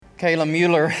Kayla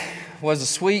Mueller was a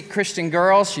sweet Christian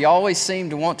girl. She always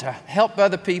seemed to want to help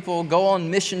other people, go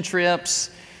on mission trips.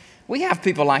 We have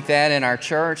people like that in our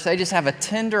church. They just have a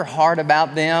tender heart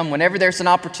about them. Whenever there's an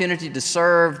opportunity to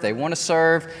serve, they want to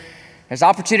serve. There's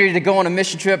opportunity to go on a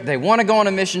mission trip, they want to go on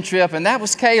a mission trip, and that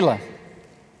was Kayla.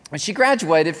 When she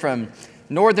graduated from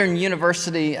Northern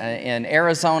University in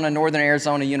Arizona, Northern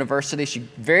Arizona University, she's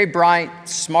very bright,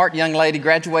 smart young lady,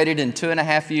 graduated in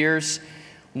 2.5 years.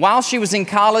 While she was in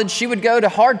college, she would go to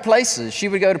hard places. She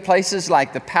would go to places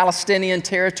like the Palestinian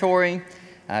territory.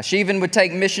 She even would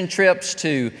take mission trips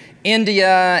to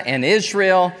India and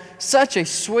Israel. Such a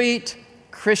sweet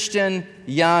Christian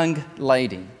young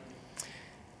lady.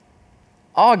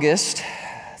 August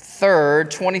 3rd,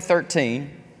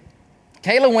 2013,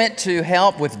 Kayla went to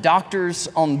help with Doctors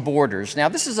on Borders. Now,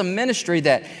 this is a ministry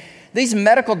that these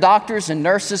medical doctors and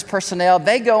nurses, personnel,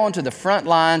 they go onto the front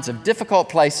lines of difficult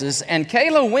places, and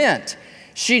Kayla went.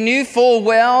 She knew full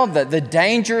well the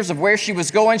dangers of where she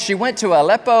was going. She went to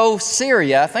Aleppo,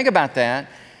 Syria. Think about that.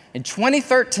 In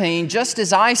 2013, just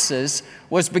as ISIS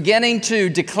was beginning to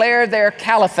declare their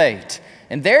caliphate,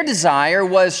 and their desire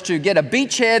was to get a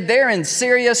beachhead there in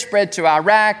Syria, spread to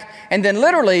Iraq, and then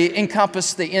literally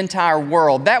encompass the entire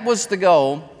world. That was the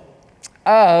goal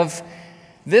of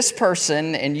this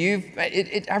person, and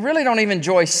I really don't even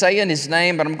enjoy saying his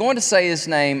name, but I'm going to say his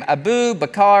name, Abu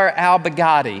Bakr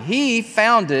al-Baghdadi. He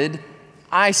founded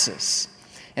ISIS.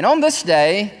 And on this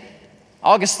day,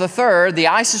 August the 3rd, the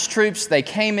ISIS troops, they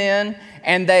came in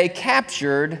and they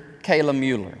captured Kayla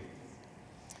Mueller.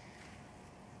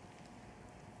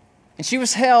 And she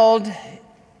was held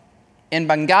in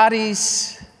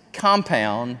Baghdadi's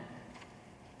compound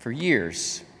for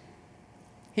years.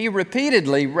 He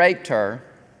repeatedly raped her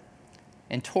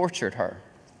and tortured her.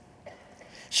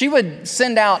 She would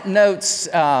send out notes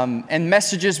and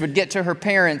messages would get to her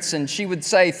parents, and she would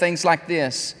say things like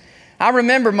this: "I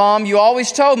remember, Mom, you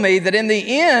always told me that in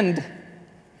the end,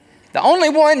 the only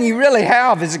one you really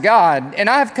have is God, and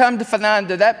I've come to find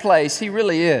to that place He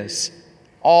really is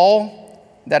all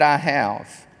that I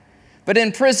have. But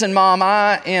in prison, Mom,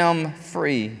 I am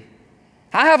free.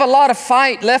 I have a lot of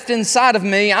fight left inside of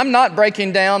me. I'm not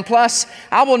breaking down. Plus,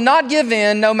 I will not give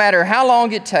in no matter how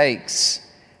long it takes.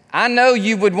 I know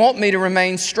you would want me to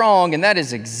remain strong, and that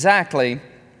is exactly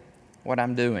what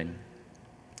I'm doing."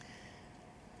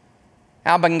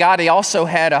 Al-Baghdadi also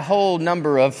had a whole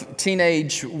number of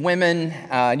teenage women.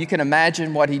 You can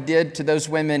imagine what he did to those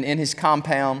women in his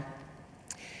compound.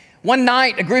 One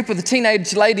night, a group of the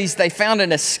teenage ladies, they found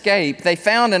an escape. They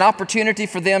found an opportunity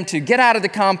for them to get out of the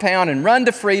compound and run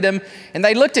to freedom. And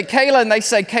they looked at Kayla and they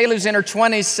said, Kayla's in her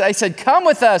 20s. They said, "Come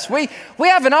with us. We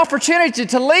have an opportunity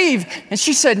to leave." And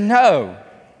she said, "No."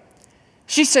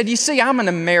 She said, "You see, I'm an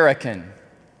American.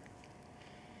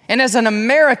 And as an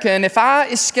American, if I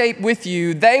escape with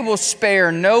you, they will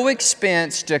spare no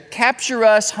expense to capture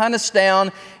us, hunt us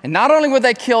down. And not only will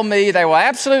they kill me, they will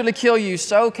absolutely kill you."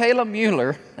 So Kayla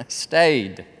Mueller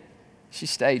stayed. She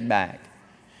stayed back.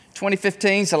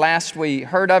 2015 is the last we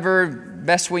heard of her.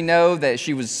 Best we know that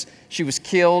she was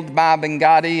killed by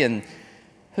Baghdadi, and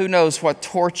who knows what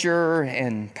torture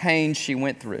and pain she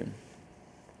went through.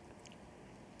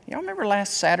 Y'all remember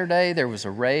last Saturday there was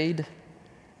a raid?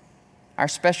 Our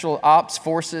special ops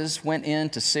forces went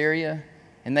into Syria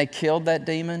and they killed that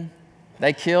demon.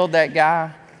 They killed that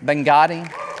guy,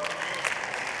 Baghdadi.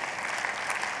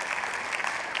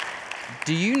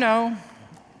 Do you know,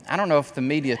 I don't know if the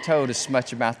media told us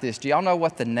much about this. Do y'all know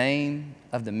what the name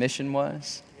of the mission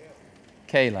was?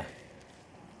 Kayla.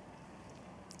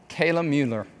 Kayla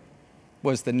Mueller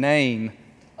was the name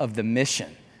of the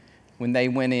mission when they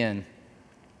went in.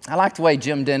 I like the way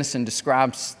Jim Dennison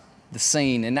describes the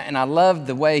scene, and I love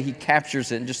the way he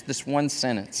captures it in just this one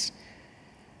sentence.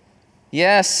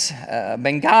 Yes,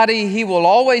 Baghdadi, he will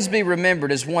always be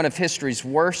remembered as one of history's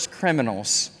worst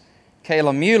criminals.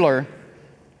 Kayla Mueller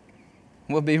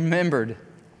will be remembered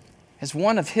as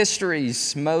one of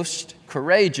history's most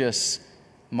courageous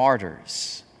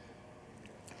martyrs.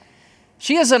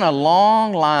 She is in a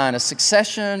long line, a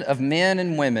succession of men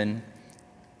and women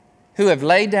who have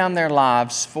laid down their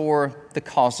lives for the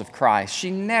cause of Christ. She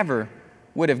never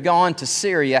would have gone to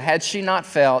Syria had she not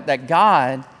felt that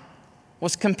God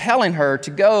was compelling her to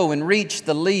go and reach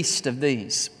the least of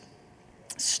these.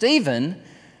 Stephen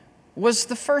was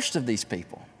the first of these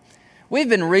people. We've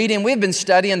been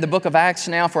studying the book of Acts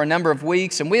now for a number of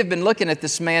weeks, and we have been looking at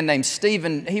this man named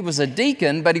Stephen. He was a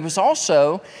deacon, but he was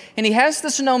also, and he has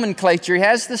this nomenclature, he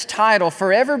has this title,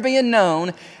 forever being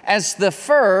known as the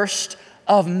first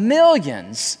of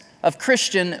millions of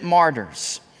Christian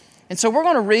martyrs. And so we're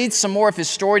going to read some more of his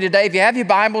story today. If you have your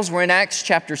Bibles, we're in Acts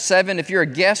chapter 7. If you're a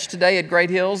guest today at Great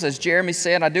Hills, as Jeremy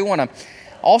said, I do want to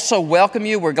also welcome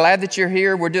you. We're glad that you're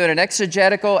here. We're doing an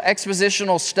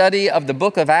expositional study of the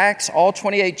book of Acts, all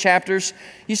 28 chapters.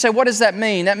 You say, what does that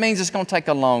mean? That means it's going to take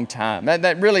a long time.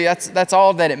 That's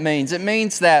all that it means. It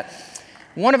means that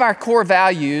one of our core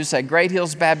values at Great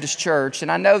Hills Baptist Church, and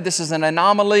I know this is an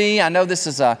anomaly, I know this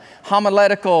is a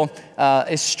homiletical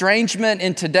estrangement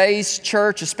in today's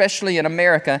church, especially in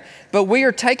America, but we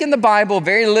are taking the Bible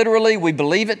very literally. We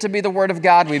believe it to be the Word of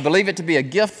God. We believe it to be a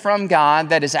gift from God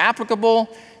that is applicable,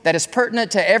 that is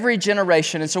pertinent to every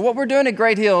generation. And so what we're doing at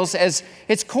Great Hills, as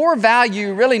its core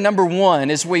value, really number one,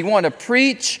 is we want to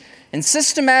preach and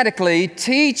systematically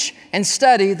teach and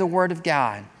study the Word of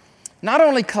God. Not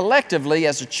only collectively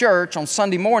as a church on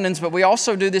Sunday mornings, but we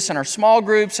also do this in our small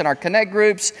groups, in our connect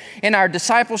groups, in our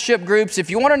discipleship groups. If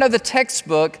you want to know the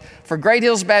textbook for Great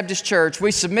Hills Baptist Church,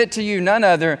 we submit to you none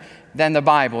other than the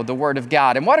Bible, the Word of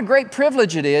God. And what a great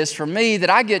privilege it is for me that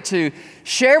I get to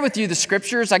share with you the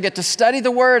Scriptures. I get to study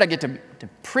the Word. I get to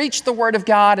preach the Word of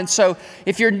God. And so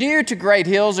if you're new to Great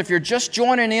Hills, if you're just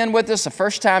joining in with us, a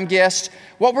first-time guest,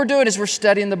 what we're doing is we're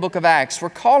studying the book of Acts. We're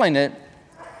calling it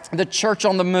the church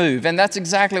on the move, and that's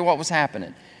exactly what was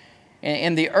happening.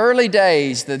 In the early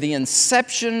days, the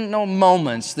inceptional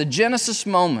moments, the Genesis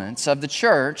moments of the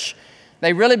church,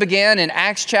 they really began in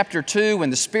Acts chapter 2 when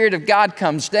the Spirit of God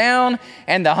comes down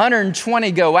and the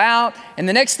 120 go out. And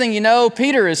the next thing you know,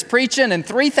 Peter is preaching and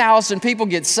 3,000 people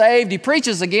get saved. He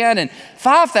preaches again and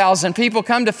 5,000 people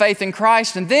come to faith in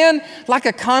Christ. And then like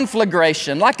a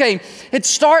conflagration, it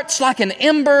starts like an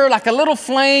ember, like a little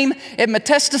flame. It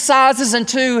metastasizes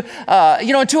into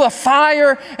a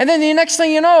fire. And then the next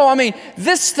thing you know,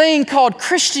 this thing called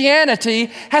Christianity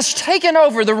has taken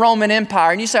over the Roman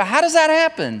Empire. And you say, how does that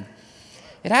happen?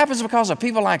 It happens because of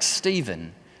people like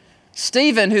Stephen.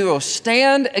 Stephen, who will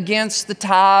stand against the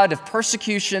tide of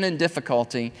persecution and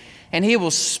difficulty, and he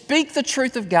will speak the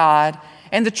truth of God,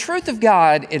 and the truth of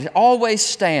God, it always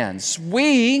stands.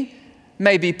 We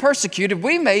may be persecuted,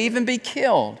 we may even be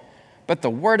killed, but the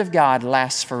Word of God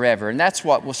lasts forever, and that's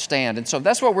what will stand. And so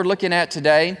that's what we're looking at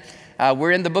today.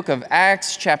 We're in the book of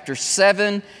Acts, chapter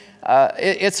 7.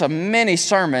 It's a many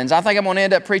sermons. I think I'm going to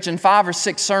end up preaching 5 or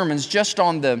 6 sermons just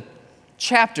on the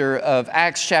chapter of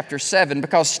Acts chapter 7,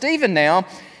 because Stephen now,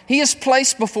 he is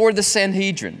placed before the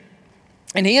Sanhedrin,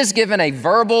 and he is given a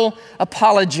verbal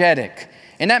apologetic,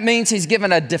 and that means he's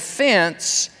given a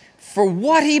defense for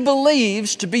what he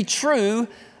believes to be true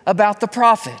about the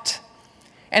prophet.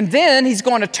 And then he's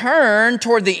going to turn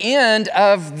toward the end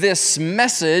of this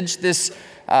message, this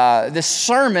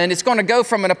sermon. It's going to go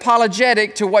from an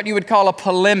apologetic to what you would call a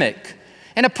polemic.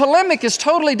 And a polemic is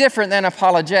totally different than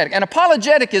apologetic. An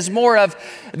apologetic is more of,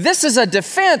 this is a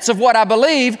defense of what I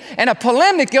believe, and a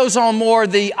polemic goes on more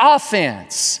the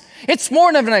offense. It's more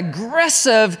of an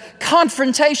aggressive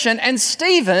confrontation. And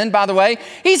Stephen, by the way,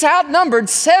 he's outnumbered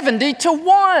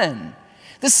 70-1.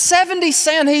 The 70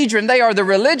 Sanhedrin, they are the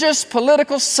religious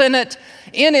political senate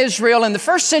in Israel in the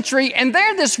first century, and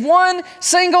they're this one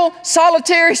single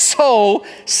solitary soul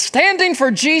standing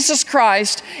for Jesus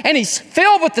Christ, and he's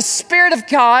filled with the Spirit of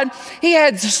God. He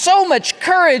had so much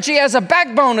courage. He has a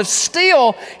backbone of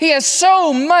steel. He has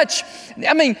so much,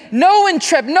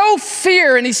 no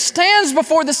fear, and he stands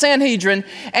before the Sanhedrin,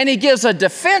 and he gives a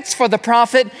defense for the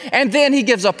prophet, and then he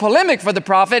gives a polemic for the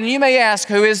prophet. And you may ask,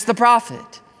 who is the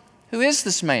prophet? Who is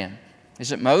this man?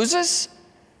 Is it Moses?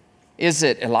 Is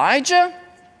it Elijah?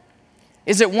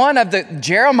 Is it one of the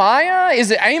Jeremiah? Is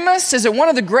it Amos? Is it one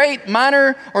of the great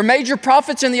minor or major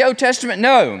prophets in the Old Testament?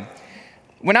 No.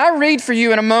 When I read for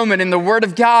you in a moment in the Word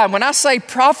of God, when I say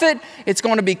prophet, it's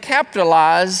going to be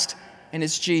capitalized, and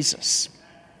it's Jesus.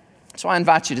 So I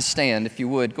invite you to stand, if you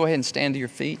would. Go ahead and stand to your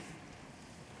feet.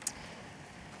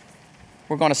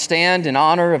 We're going to stand in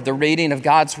honor of the reading of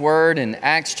God's Word in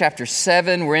Acts chapter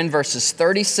 7. We're in verses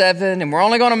 37, and we're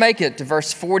only going to make it to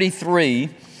verse 43.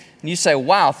 And you say,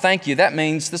 wow, thank you. That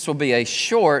means this will be a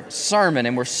short sermon,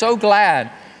 and we're so glad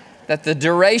that the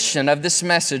duration of this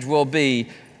message will be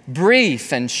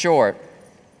brief and short.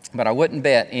 But I wouldn't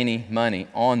bet any money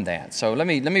on that. So let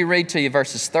me read to you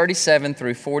verses 37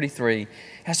 through 43.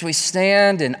 As we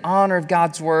stand in honor of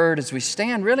God's Word, as we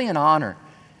stand really in honor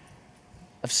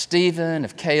of Stephen,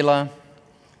 of Kayla,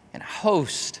 and a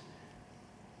host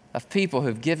of people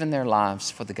who've given their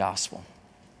lives for the gospel.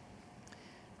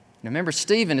 Now remember,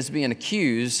 Stephen is being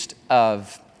accused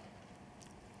of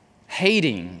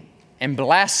hating and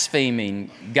blaspheming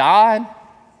God,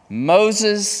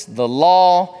 Moses, the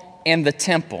law, and the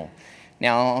temple.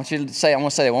 Now I want to say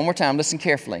that one more time. Listen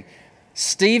carefully.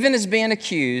 Stephen is being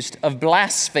accused of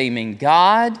blaspheming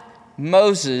God,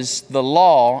 Moses, the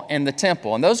law, and the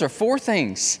temple. And those are four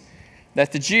things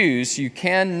that the Jews, you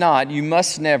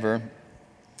must never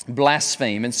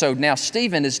blaspheme. And so now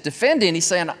Stephen is defending. He's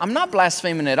saying, I'm not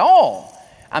blaspheming at all.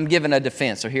 I'm giving a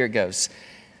defense. So here it goes.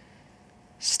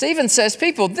 Stephen says,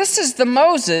 people, this is the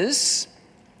Moses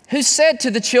who said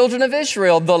to the children of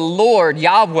Israel, the Lord,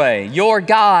 Yahweh, your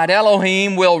God,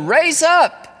 Elohim, will raise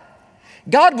up.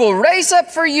 God will raise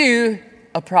up for you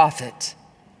a prophet.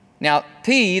 Now,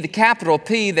 P, the capital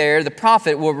P there, the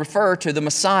prophet will refer to the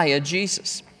Messiah,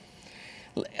 Jesus.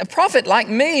 A prophet like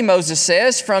me, Moses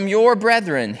says, from your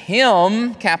brethren.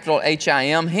 Him, capital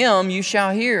H-I-M, him you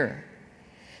shall hear.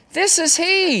 This is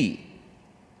he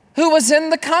who was in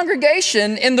the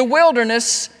congregation in the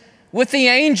wilderness with the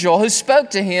angel who spoke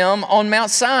to him on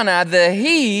Mount Sinai. The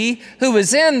he who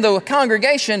was in the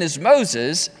congregation is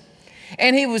Moses,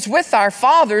 and he was with our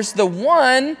fathers, the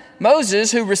one,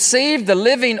 Moses, who received the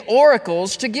living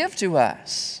oracles to give to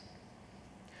us,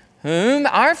 whom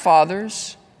our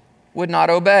fathers would not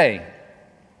obey,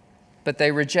 but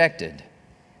they rejected.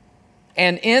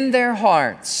 And in their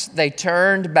hearts they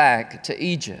turned back to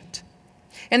Egypt.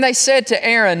 And they said to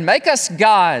Aaron, make us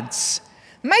gods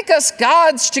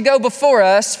to go before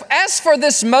us. As for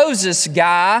this Moses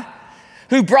guy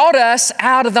who brought us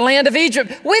out of the land of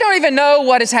Egypt, we don't even know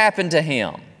what has happened to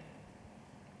him.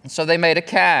 And so they made a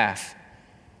calf.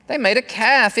 They made a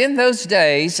calf in those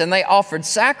days, and they offered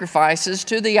sacrifices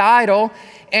to the idol,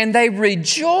 and they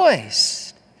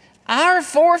rejoiced. Our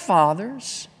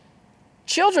forefathers,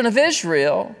 children of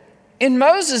Israel, in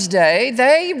Moses' day,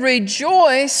 they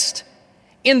rejoiced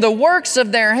in the works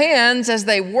of their hands as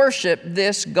they worshiped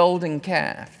this golden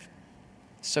calf.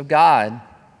 So God,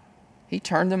 He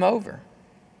turned them over,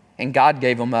 and God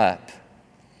gave them up.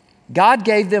 God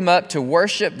gave them up to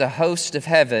worship the host of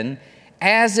heaven,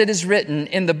 as it is written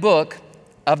in the book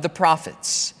of the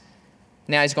prophets.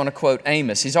 Now he's going to quote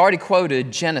Amos. He's already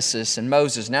quoted Genesis and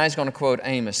Moses. Now he's going to quote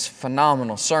Amos.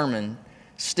 Phenomenal sermon.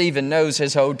 Stephen knows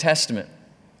his Old Testament.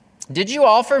 Did you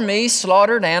offer me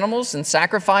slaughtered animals and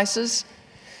sacrifices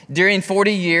during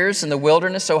 40 years in the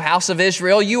wilderness, O house of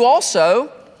Israel? You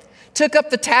also took up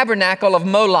the tabernacle of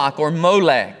Moloch or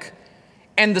Molech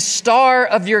and the star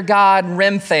of your god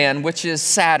Remphan, which is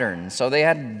Saturn. So they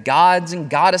had gods and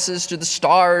goddesses to the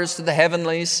stars, to the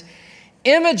heavenlies,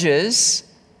 images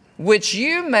which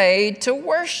you made to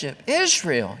worship.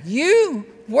 Israel, you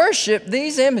worship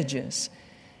these images.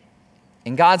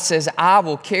 And God says, I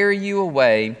will carry you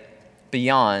away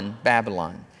beyond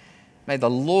Babylon. May the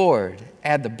Lord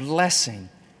add the blessing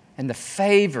and the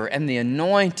favor and the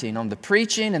anointing on the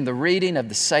preaching and the reading of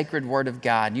the sacred word of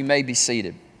God. You may be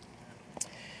seated.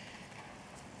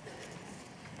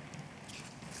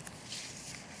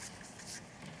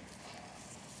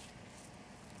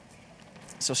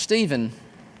 So Stephen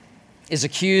is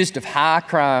accused of high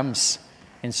crimes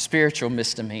and spiritual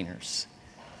misdemeanors.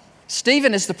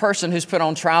 Stephen is the person who's put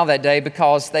on trial that day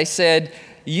because they said,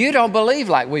 you don't believe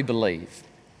like we believe.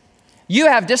 You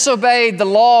have disobeyed the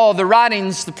law, the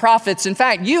writings, the prophets. In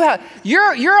fact,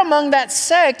 you're among that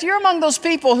sect. You're among those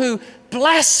people who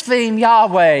blaspheme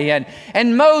Yahweh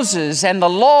and Moses and the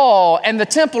law and the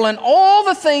temple and all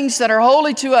the things that are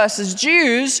holy to us as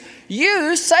Jews.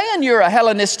 You, saying you're a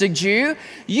Hellenistic Jew,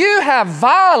 you have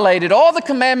violated all the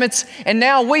commandments, and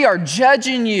now we are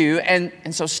judging you.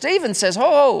 And so Stephen says,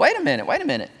 oh, wait a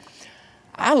minute.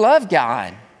 I love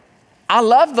God. I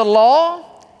love the law.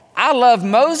 I love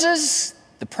Moses,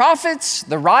 the prophets,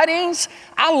 the writings.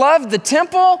 I love the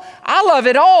temple. I love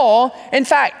it all. In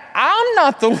fact, I'm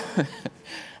not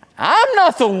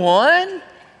the one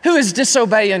who is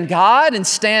disobeying God and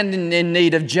standing in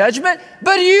need of judgment,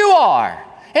 but you are.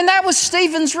 And that was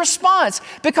Stephen's response,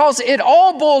 because it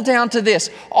all boiled down to this.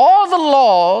 All the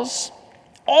laws,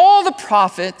 all the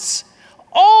prophets,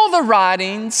 all the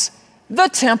writings, the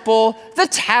temple, the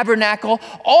tabernacle,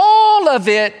 all of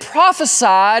it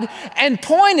prophesied and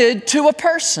pointed to a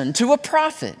person, to a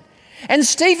prophet. And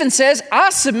Stephen says, I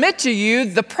submit to you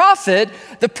the prophet,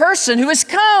 the person who has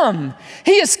come.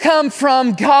 He has come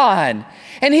from God.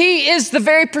 And he is the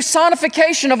very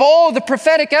personification of all the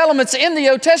prophetic elements in the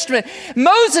Old Testament.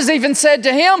 Moses even said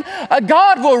to him,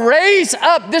 God will raise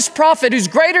up this prophet who's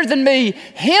greater than me.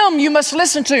 Him you must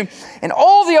listen to. And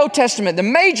all the Old Testament, the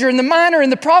major and the minor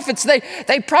and the prophets,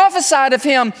 they prophesied of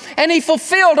him. And he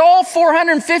fulfilled all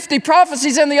 450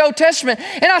 prophecies in the Old Testament.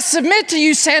 And I submit to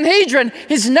you, Sanhedrin,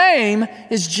 his name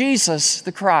is Jesus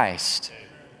the Christ.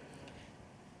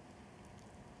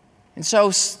 And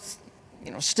so,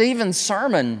 Stephen's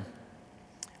sermon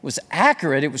was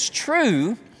accurate, it was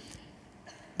true,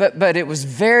 but it was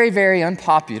very, very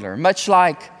unpopular, much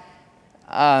like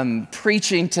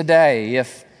preaching today.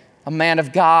 If a man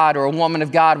of God or a woman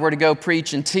of God were to go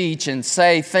preach and teach and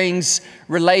say things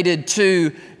related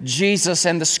to Jesus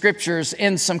and the Scriptures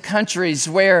in some countries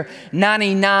where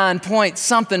 99 point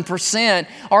something percent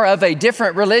are of a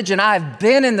different religion. I've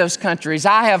been in those countries.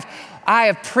 I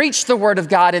have preached the Word of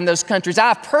God in those countries.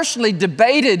 I've personally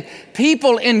debated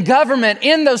people in government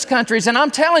in those countries. And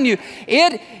I'm telling you,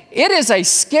 it is a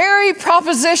scary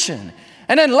proposition.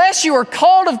 And unless you are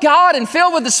called of God and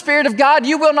filled with the Spirit of God,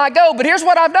 you will not go. But here's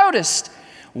what I've noticed.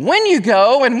 When you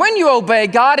go and when you obey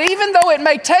God, even though it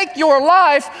may take your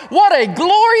life, what a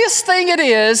glorious thing it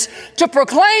is to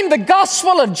proclaim the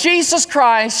gospel of Jesus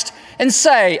Christ and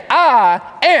say, I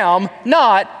am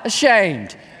not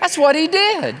ashamed. That's what he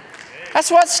did.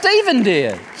 That's what Stephen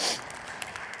did.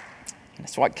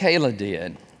 That's what Kayla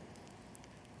did.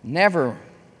 Never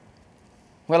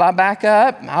will I back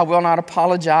up. I will not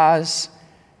apologize.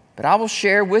 But I will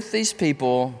share with these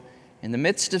people in the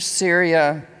midst of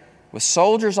Syria with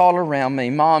soldiers all around me.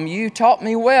 Mom, you taught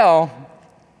me well.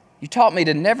 You taught me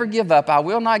to never give up. I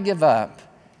will not give up.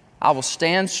 I will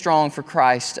stand strong for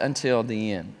Christ until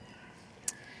the end.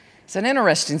 It's an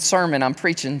interesting sermon I'm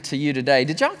preaching to you today.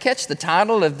 Did y'all catch the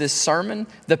title of this sermon?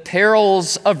 The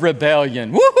Perils of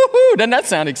Rebellion. Woo-hoo-hoo! Doesn't that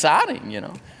sound exciting, you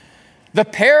know? The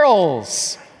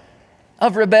Perils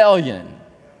of Rebellion.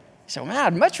 So, man,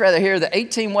 I'd much rather hear the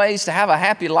 18 ways to have a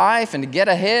happy life and to get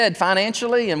ahead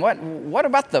financially. And what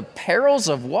about the perils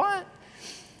of what?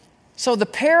 So the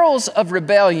perils of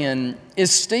rebellion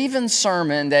is Stephen's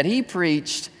sermon that he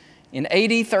preached in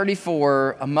AD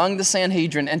 34 among the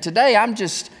Sanhedrin. And today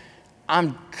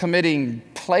I'm committing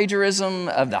plagiarism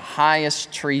of the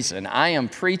highest treason. I am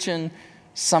preaching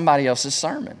somebody else's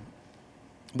sermon.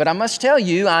 But I must tell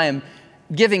you, I am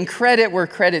giving credit where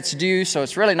credit's due, so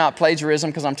it's really not plagiarism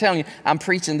because I'm telling you, I'm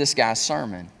preaching this guy's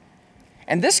sermon.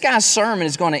 And this guy's sermon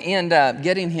is going to end up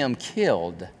getting him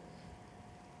killed.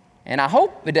 And I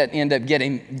hope it doesn't end up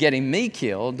getting me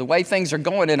killed. The way things are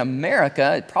going in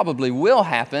America, it probably will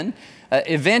happen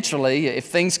eventually if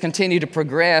things continue to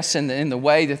progress in the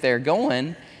way that they're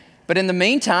going. But in the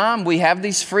meantime, we have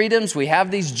these freedoms, we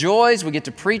have these joys, we get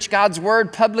to preach God's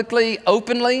word publicly,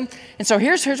 openly. And so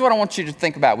here's what I want you to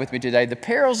think about with me today, the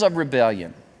perils of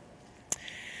rebellion.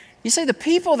 You see, the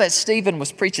people that Stephen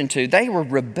was preaching to, they were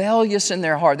rebellious in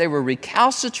their heart. They were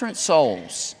recalcitrant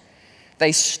souls.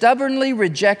 They stubbornly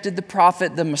rejected the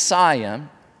prophet, the Messiah.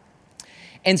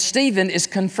 And Stephen is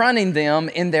confronting them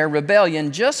in their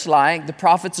rebellion, just like the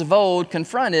prophets of old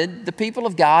confronted the people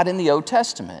of God in the Old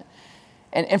Testament.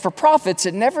 And for prophets,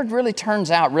 it never really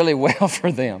turns out really well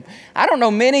for them. I don't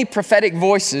know many prophetic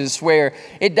voices where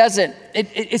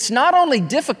it's not only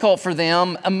difficult for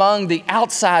them among the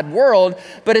outside world,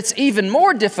 but it's even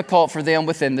more difficult for them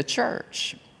within the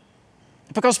church.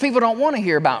 Because people don't want to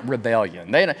hear about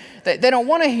rebellion. They don't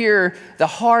want to hear the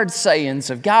hard sayings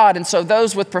of God. And so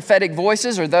those with prophetic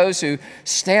voices or those who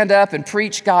stand up and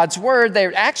preach God's word,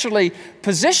 they're actually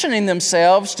positioning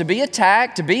themselves to be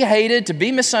attacked, to be hated, to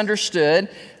be misunderstood.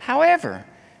 However,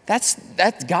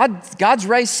 God's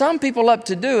raised some people up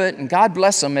to do it, and God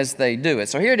bless them as they do it.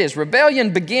 So here it is.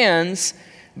 Rebellion begins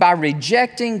by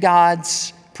rejecting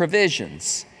God's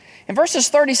provisions. In verses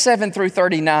 37 through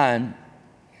 39,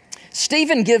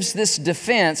 Stephen gives this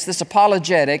defense, this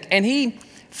apologetic, and he,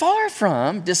 far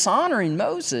from dishonoring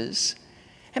Moses,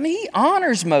 he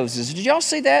honors Moses. Did y'all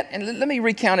see that? And let me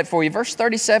recount it for you. Verse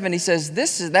 37, he says,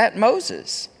 this is that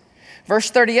Moses. Verse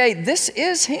 38, this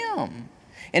is him.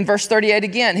 In verse 38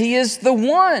 again, he is the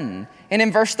one. And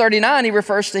in verse 39, he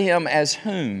refers to him as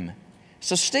whom.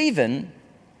 So Stephen,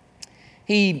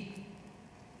 he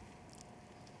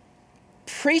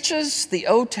preaches the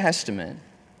Old Testament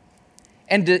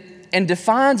and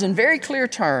defines in very clear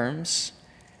terms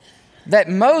that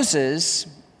Moses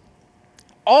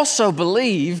also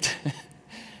believed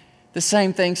the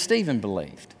same thing Stephen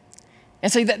believed.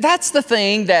 And see, that's the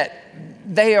thing that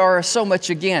they are so much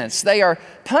against. They are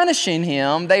punishing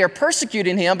him, they are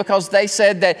persecuting him because they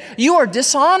said that you are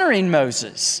dishonoring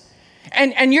Moses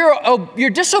and you're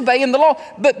disobeying the law.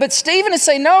 But Stephen is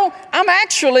saying, no, I'm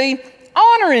actually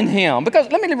honoring him.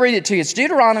 Because let me read it to you. It's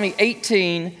Deuteronomy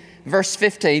 18, verse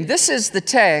 15, this is the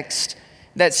text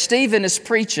that Stephen is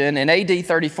preaching in AD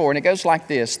 34, and it goes like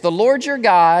this. The Lord your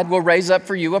God will raise up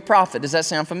for you a prophet. Does that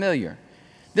sound familiar?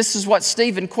 This is what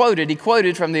Stephen quoted. He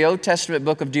quoted from the Old Testament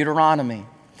book of Deuteronomy.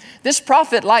 This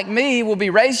prophet, like me, will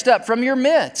be raised up from your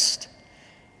midst,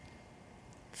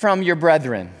 from your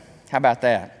brethren. How about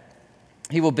that?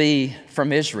 He will be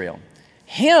from Israel.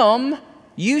 Him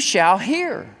you shall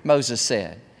hear, Moses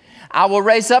said. I will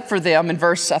raise up for them in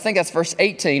I think that's verse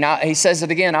 18. He says it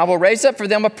again. I will raise up for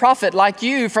them a prophet like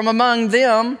you from among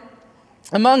them,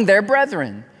 among their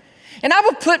brethren. And I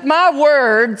will put my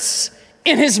words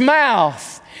in his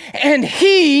mouth. And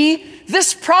he,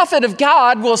 this prophet of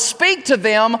God, will speak to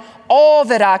them all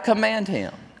that I command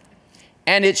him.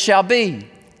 And it shall be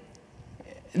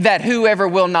that whoever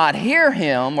will not hear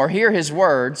him or hear his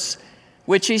words,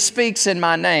 which he speaks in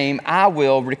my name, I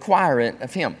will require it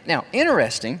of him. Now,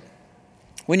 interesting,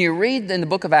 when you read in the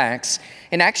book of Acts,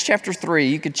 in Acts chapter 3,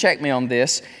 you could check me on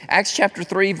this, Acts chapter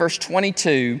 3, verse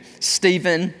 22,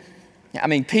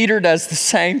 Peter does the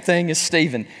same thing as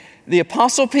Stephen. The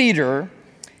Apostle Peter,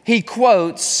 he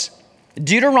quotes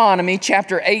Deuteronomy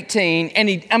chapter 18, and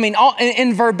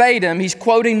in verbatim, he's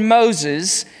quoting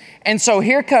Moses. And so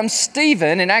here comes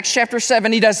Stephen in Acts chapter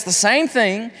 7. He does the same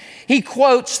thing. He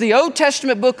quotes the Old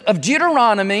Testament book of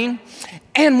Deuteronomy.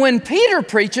 And when Peter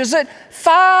preaches it,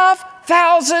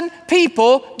 5,000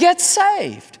 people get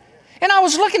saved. And I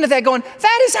was looking at that going,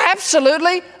 that is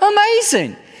absolutely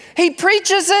amazing. He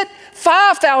preaches it.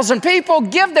 5,000 people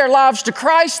give their lives to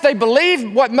Christ. They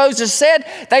believe what Moses said.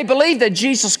 They believe that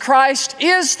Jesus Christ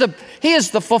is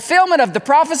the fulfillment of the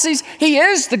prophecies. He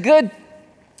is the good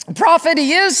prophet.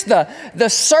 He is the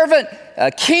servant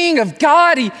king of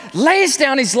God. He lays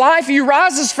down his life. He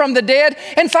rises from the dead,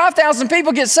 and 5,000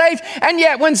 people get saved. And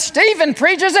yet when Stephen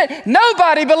preaches it,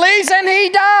 nobody believes, and he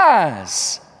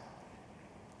dies.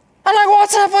 I'm like,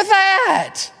 what's up with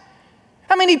that?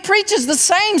 He preaches the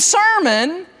same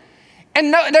sermon,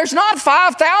 and there's not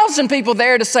 5,000 people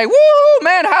there to say, woo,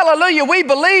 man, hallelujah, we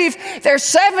believe. There's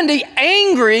 70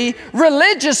 angry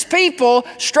religious people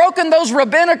stroking those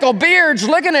rabbinical beards,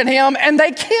 looking at him, and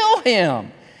they kill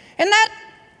him. And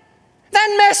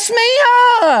that messed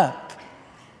me up.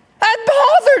 That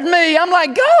bothered me. I'm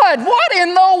like, God, what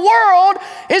in the world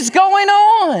is going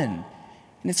on?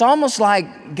 And it's almost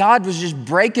like God was just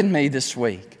breaking me this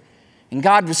week. And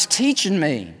God was teaching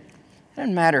me. It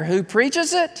doesn't matter who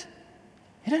preaches it.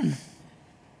 It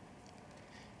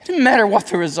doesn't matter what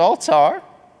the results are.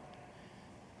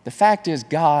 The fact is,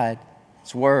 God's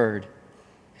word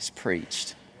is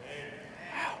preached.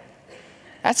 Wow.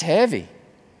 That's heavy.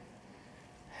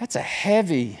 That's a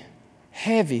heavy,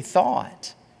 heavy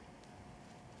thought.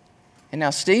 And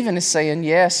now Stephen is saying,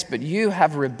 yes, but you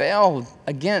have rebelled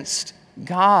against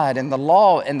God and the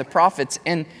law and the prophets.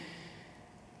 And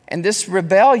this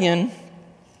rebellion,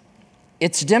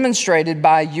 it's demonstrated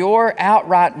by your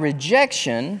outright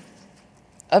rejection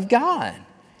of God.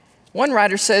 One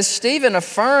writer says, Stephen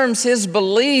affirms his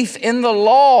belief in the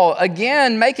law,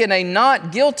 again making a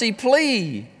not guilty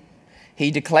plea. He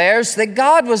declares that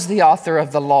God was the author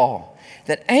of the law,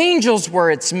 that angels were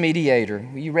its mediator.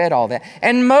 You read all that.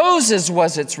 And Moses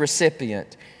was its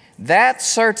recipient. That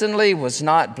certainly was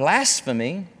not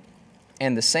blasphemy,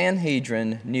 and the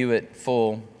Sanhedrin knew it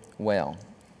full well.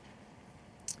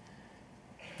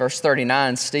 Verse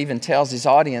 39, Stephen tells his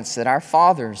audience that our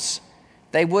fathers,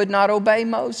 they would not obey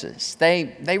Moses.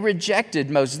 They rejected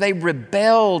Moses. They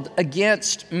rebelled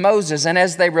against Moses. And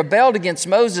as they rebelled against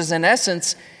Moses, in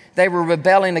essence, they were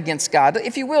rebelling against God.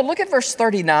 If you will, look at verse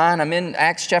 39. I'm in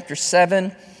Acts chapter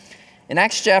 7. In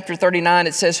Acts chapter 39,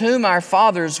 it says, whom our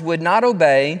fathers would not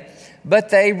obey, but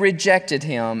they rejected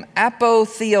him.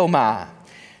 Apotheomai.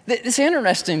 It's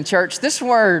interesting, church. This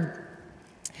word,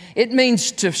 it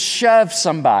means to shove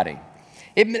somebody.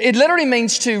 It literally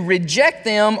means to reject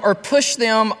them or push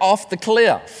them off the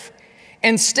cliff.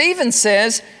 And Stephen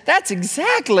says that's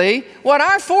exactly what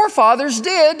our forefathers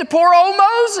did to poor old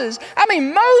Moses.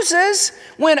 Moses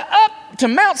went up to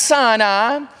Mount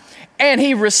Sinai and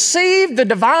he received the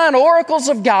divine oracles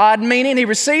of God, meaning he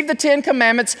received the 10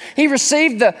 Commandments. He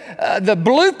received the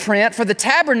blueprint for the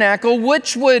tabernacle,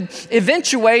 which would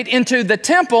eventuate into the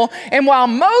temple. And while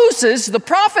Moses, the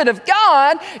prophet of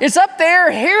God, is up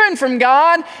there hearing from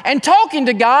God and talking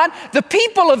to God, the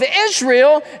people of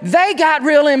Israel, they got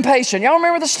real impatient. Y'all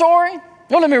remember the story?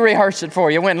 Well, let me rehearse it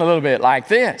for you. It went a little bit like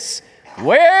this.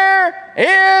 Where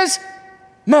is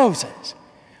Moses?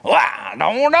 Well, I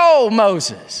don't know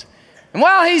Moses. And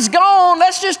while he's gone,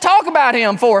 let's just talk about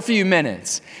him for a few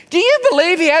minutes. Do you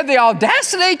believe he had the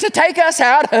audacity to take us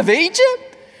out of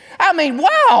Egypt?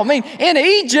 Wow. In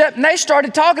Egypt, and they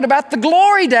started talking about the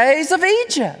glory days of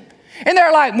Egypt. And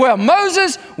they're like, well,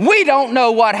 Moses, we don't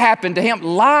know what happened to him.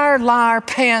 Liar, liar,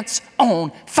 pants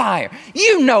on fire.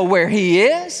 You know where he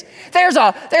is. There's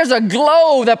a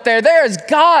globe up there. There's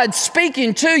God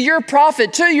speaking to your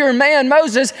prophet, to your man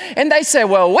Moses. And they say,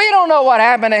 well, we don't know what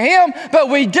happened to him, but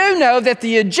we do know that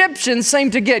the Egyptians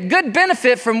seem to get good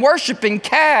benefit from worshiping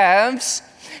calves.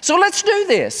 So let's do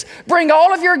this. Bring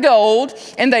all of your gold.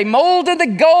 And they molded the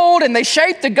gold and they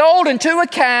shaped the gold into a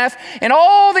calf. And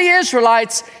all the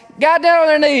Israelites got down on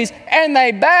their knees and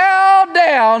they bowed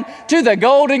down to the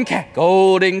golden calf.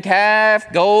 Golden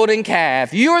calf, golden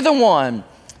calf. You're the one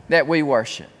that we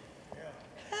worship.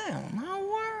 Oh, my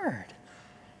word.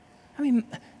 I mean,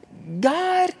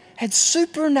 God had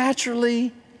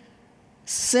supernaturally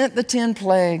sent the 10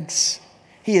 plagues.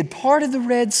 He had parted the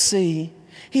Red Sea.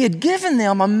 He had given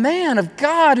them a man of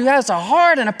God who has a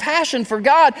heart and a passion for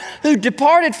God, who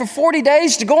departed for 40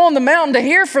 days to go on the mountain to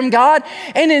hear from God.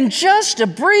 And in just a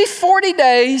brief 40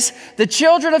 days, the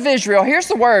children of Israel, here's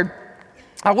the word,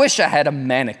 I wish I had a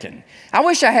mannequin. I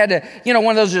wish I had one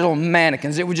of those little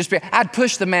mannequins. It would just be, I'd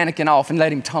push the mannequin off and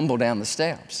let him tumble down the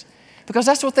steps. Because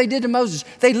that's what they did to Moses.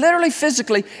 They literally,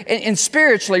 physically, and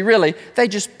spiritually, really, they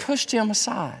just pushed him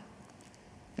aside.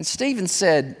 And Stephen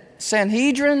said,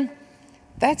 Sanhedrin,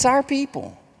 that's our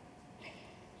people.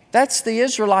 That's the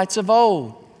Israelites of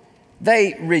old.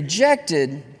 They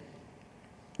rejected,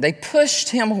 they pushed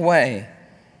him away.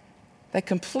 They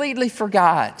completely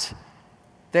forgot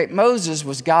that Moses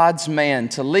was God's man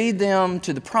to lead them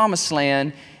to the promised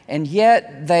land, and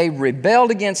yet they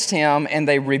rebelled against him and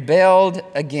they rebelled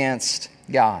against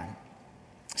God.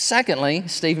 Secondly,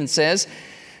 Stephen says,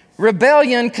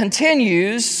 rebellion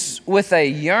continues with a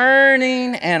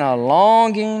yearning and a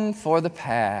longing for the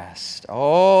past.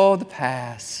 Oh, the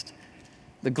past,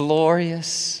 the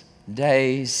glorious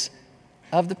days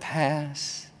of the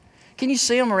past. Can you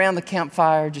see them around the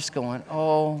campfire just going,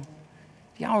 oh,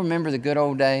 y'all remember the good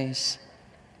old days?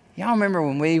 Y'all remember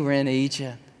when we were in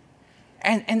Egypt?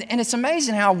 And it's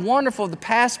amazing how wonderful the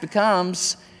past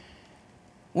becomes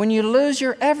when you lose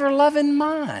your ever-loving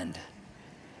mind.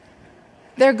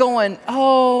 They're going,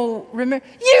 oh, remember,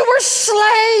 you were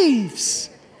slaves.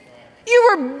 You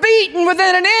were beaten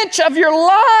within an inch of your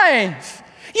life.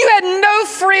 You had no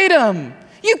freedom.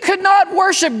 You could not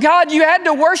worship God. You had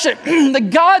to worship the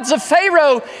gods of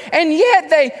Pharaoh. And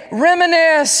yet they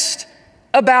reminisced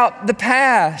about the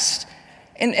past.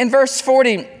 In verse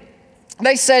 40,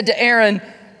 they said to Aaron,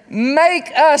 make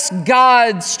us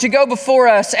gods to go before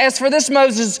us. As for this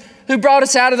Moses who brought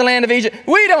us out of the land of Egypt,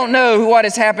 we don't know what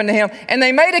has happened to him. And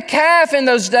they made a calf in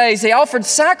those days. They offered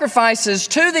sacrifices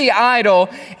to the idol,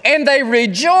 and they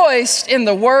rejoiced in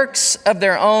the works of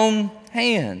their own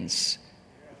hands.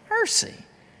 Mercy.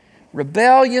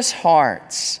 Rebellious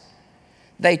hearts.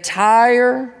 They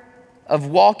tire of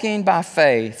walking by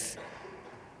faith,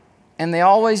 and they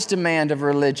always demand of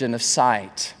religion of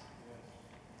sight.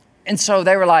 And so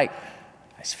they were like,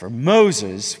 as for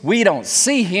Moses, we don't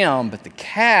see him, but the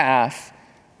calf,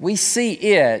 we see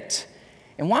it.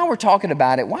 And while we're talking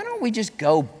about it, why don't we just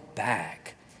go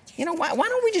back? Why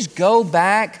don't we just go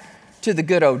back to the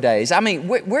good old days? I mean,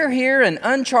 we're here in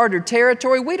uncharted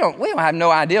territory. We don't have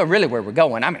no idea really where we're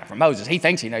going. I mean, for Moses, he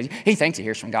thinks he knows. He thinks he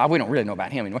hears from God. We don't really know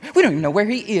about him anymore. We don't even know where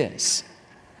he is.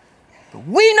 But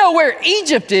we know where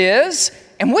Egypt is,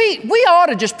 and we ought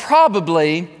to just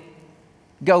probably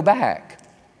go back.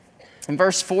 And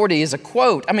verse 40 is a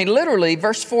quote. I mean, literally,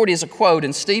 verse 40 is a quote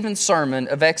in Stephen's sermon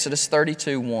of Exodus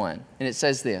 32:1. And it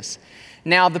says this,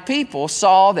 now the people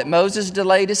saw that Moses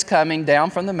delayed his coming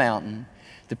down from the mountain.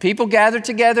 The people gathered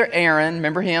together Aaron,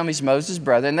 remember him, he's Moses'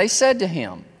 brother, and they said to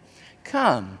him,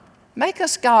 come, make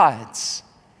us gods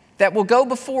that will go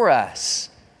before us.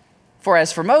 For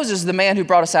as for Moses, the man who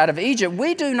brought us out of Egypt,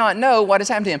 we do not know what has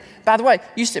happened to him. By the way,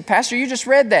 you said, Pastor, you just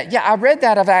read that. Yeah, I read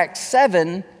that of Acts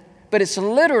 7, but it's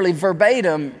literally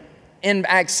verbatim in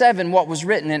Acts 7 what was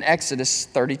written in Exodus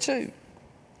 32.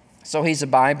 So he's a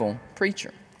Bible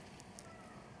preacher.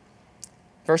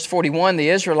 Verse 41, the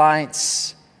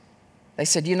Israelites, they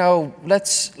said,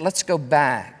 let's go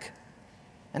back.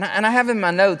 And I have in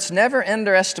my notes, never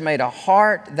underestimate a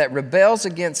heart that rebels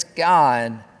against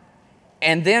God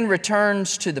and then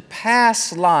returns to the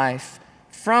past life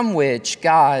from which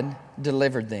God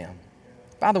delivered them.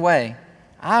 By the way,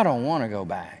 I don't want to go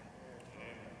back.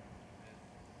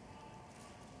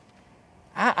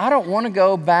 I don't want to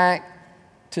go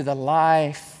back to the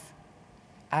life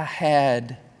I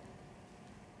had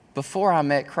before I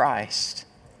met Christ.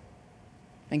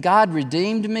 And God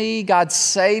redeemed me, God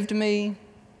saved me,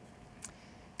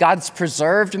 God's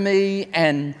preserved me,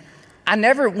 and I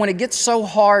never, when it gets so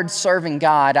hard serving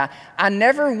God, I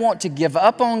never want to give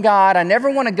up on God. I never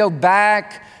want to go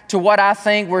back to what I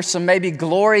think were some maybe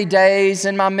glory days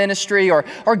in my ministry, or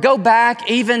go back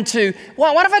even to,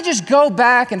 well, what if I just go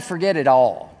back and forget it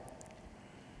all?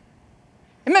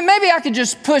 And maybe I could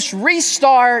just push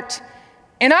restart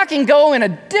and I can go in a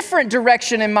different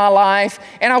direction in my life,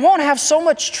 and I won't have so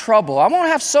much trouble. I won't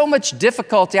have so much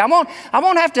difficulty. I won't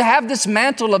have to have this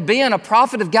mantle of being a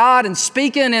prophet of God and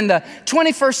speaking in the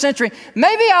 21st century.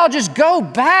 Maybe I'll just go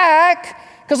back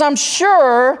because I'm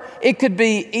sure it could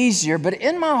be easier. But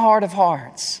in my heart of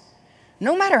hearts,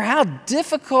 no matter how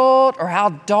difficult or how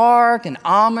dark and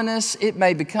ominous it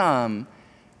may become,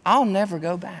 I'll never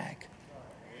go back.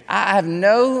 I have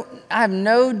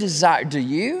no desire. Do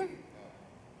you?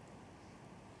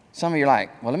 Some of you are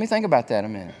like, well, let me think about that a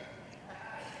minute.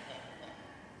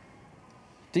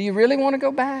 Do you really want to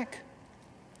go back?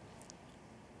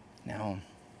 No.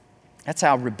 That's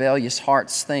how rebellious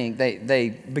hearts think. They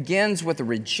begins with a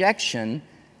rejection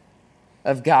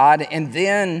of God, and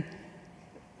then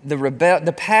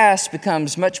the past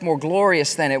becomes much more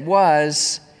glorious than it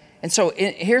was. And so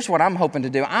here's what I'm hoping to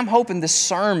do. I'm hoping this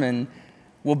sermon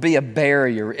will be a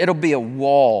barrier. It'll be a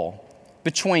wall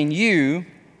between you,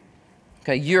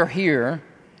 okay, you're here,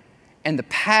 and the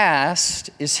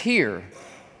past is here.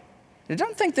 I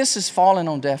don't think this is falling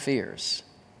on deaf ears.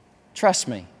 Trust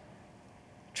me.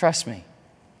 Trust me.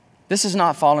 This is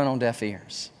not falling on deaf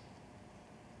ears.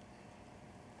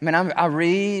 I mean, I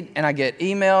read and I get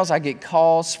emails, I get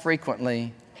calls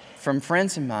frequently from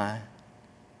friends of mine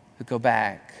who go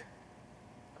back.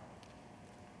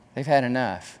 They've had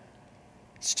enough.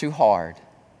 It's too hard.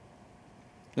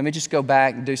 Let me just go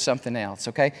back and do something else,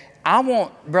 okay? I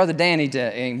want Brother Danny to,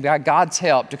 and by God's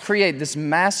help, to create this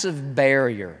massive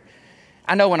barrier.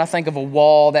 I know when I think of a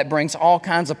wall, that brings all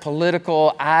kinds of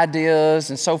political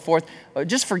ideas and so forth.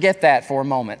 Just forget that for a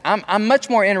moment. I'm much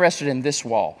more interested in this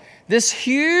wall. This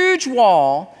huge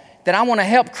wall that I want to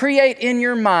help create in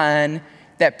your mind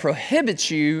that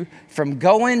prohibits you from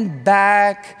going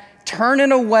back,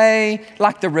 turning away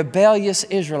like the rebellious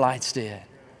Israelites did.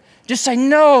 Just say,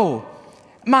 no,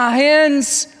 my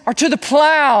hands are to the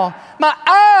plow. My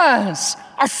eyes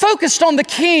are focused on the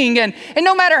King. And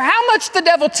no matter how much the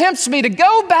devil tempts me to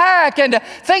go back and to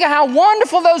think of how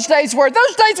wonderful those days were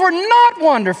not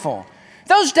wonderful.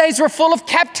 Those days were full of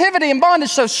captivity and bondage.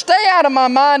 So stay out of my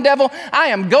mind, devil. I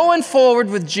am going forward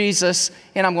with Jesus,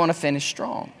 and I'm going to finish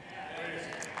strong.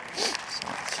 So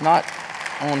it's not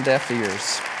on deaf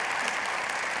ears.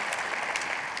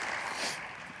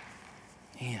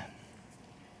 Man,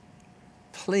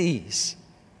 please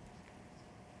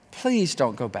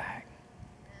don't go back.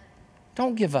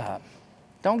 Don't give up.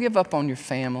 Don't give up on your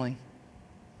family.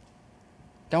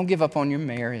 Don't give up on your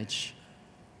marriage.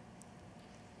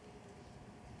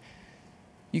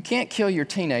 You can't kill your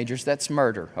teenagers. That's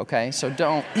murder, okay? So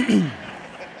don't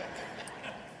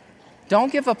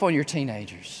give up on your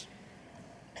teenagers.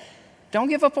 Don't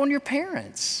give up on your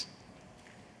parents.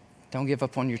 Don't give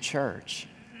up on your church.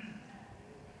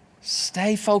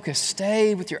 Stay focused.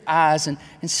 Stay with your eyes. And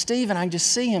Stephen, I can just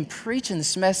see him preaching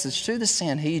this message to the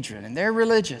Sanhedrin. And they're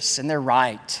religious and they're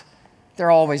right.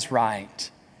 They're always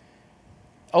right.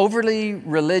 Overly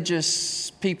religious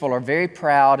people are very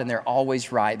proud and they're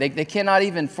always right. They cannot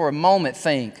even for a moment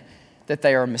think that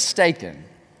they are mistaken.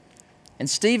 And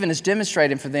Stephen is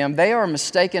demonstrating for them they are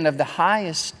mistaken of the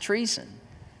highest treason.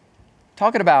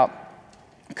 Talking about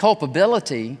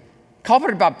culpability,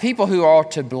 talking about people who are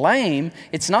to blame,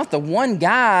 it's not the one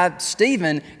guy,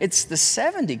 Stephen, it's the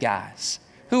 70 guys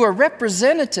who are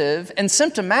representative and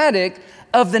symptomatic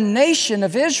of the nation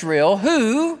of Israel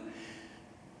who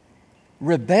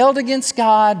rebelled against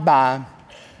God by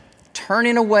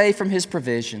turning away from His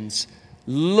provisions,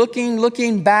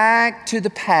 looking back to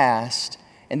the past.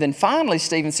 And then finally,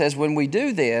 Stephen says, when we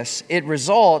do this, it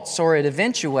results or it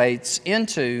eventuates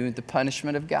into the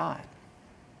punishment of God.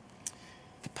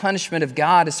 The punishment of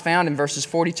God is found in verses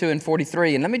 42 and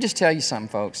 43. And let me just tell you something,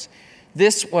 folks.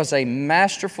 This was a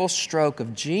masterful stroke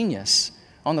of genius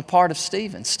on the part of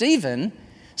Stephen. Stephen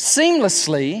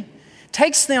seamlessly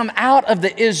takes them out of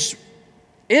the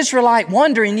Israelite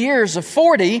wandering years of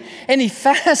 40, and he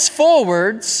fast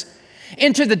forwards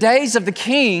into the days of the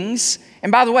kings.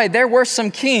 And by the way, there were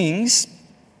some kings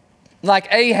like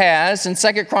Ahaz in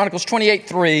 2 Chronicles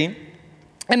 28:3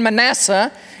 and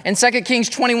Manasseh in 2 Kings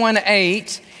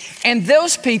 21:8. And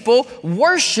those people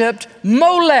worshiped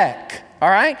Molech, all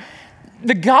right?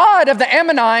 The god of the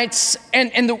Ammonites,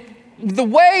 and the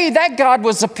way that god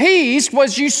was appeased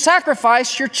was you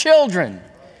sacrifice your children.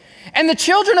 And the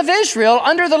children of Israel,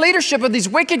 under the leadership of these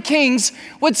wicked kings,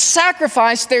 would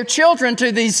sacrifice their children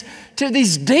to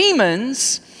these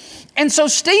demons. And so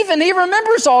Stephen, he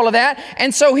remembers all of that.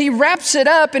 And so he wraps it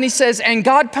up and he says, and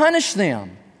God punished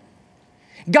them.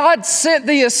 God sent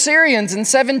the Assyrians in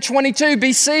 722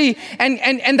 BC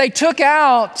and they took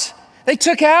out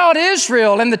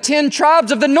Israel and the 10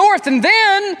 tribes of the north. And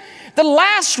then The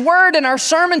last word in our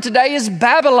sermon today is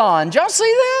Babylon. Did y'all see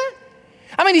that?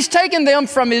 I mean, he's taken them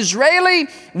from Israeli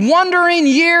wandering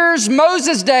years,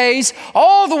 Moses' days,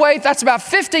 all the way, that's about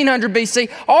 1500 BC,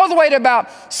 all the way to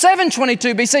about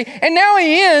 722 BC. And now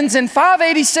he ends in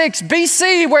 586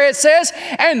 BC where it says,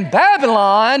 and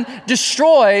Babylon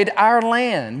destroyed our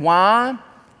land. Why?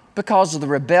 Because of the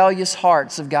rebellious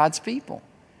hearts of God's people.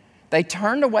 They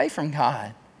turned away from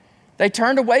God. They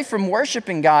turned away from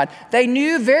worshiping God. They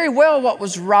knew very well what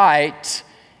was right,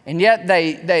 and yet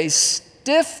they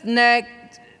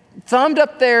stiff-necked, thumbed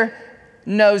up their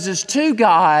noses to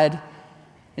God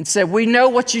and said, we know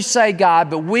what you say, God,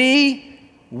 but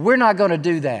we're not going to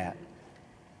do that.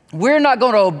 We're not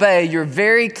going to obey your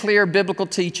very clear biblical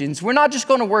teachings. We're not just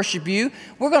going to worship you.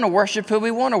 We're going to worship who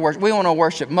we want to worship. We want to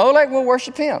worship Molech, we'll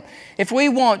worship him. If we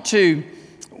want to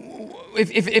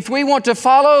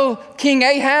follow King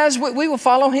Ahaz, we will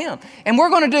follow him. And we're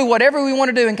going to do whatever we want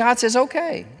to do. And God says,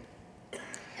 okay,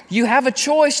 you have a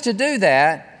choice to do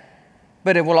that,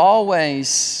 but it will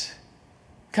always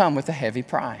come with a heavy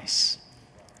price.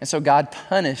 And so God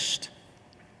punished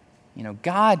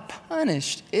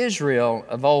Israel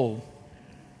of old.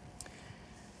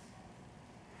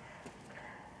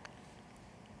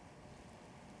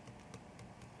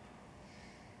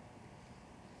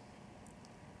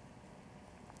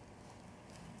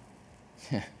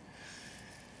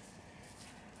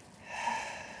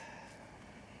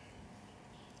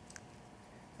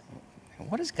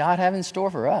 What does God have in store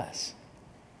for us?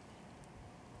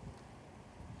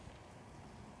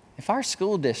 If our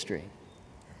school district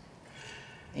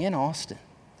in Austin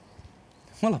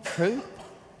will approve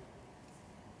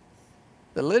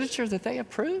the literature that they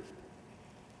approve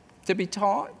to be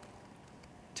taught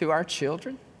to our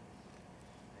children,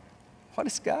 what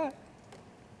does God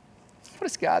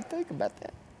think about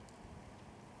that?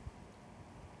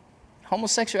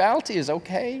 Homosexuality is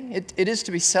okay. It is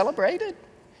to be celebrated.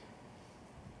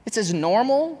 It's as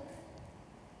normal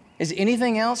as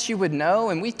anything else you would know,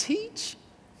 and we teach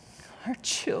our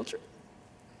children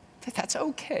that that's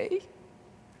okay.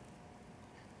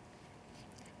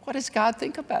 What does God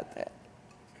think about that?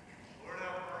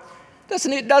 Does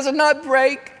it not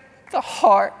break the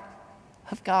heart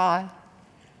of God?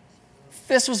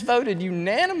 This was voted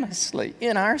unanimously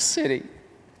in our city,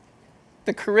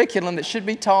 the curriculum that should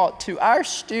be taught to our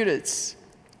students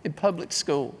in public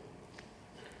school.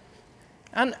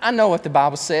 I know what the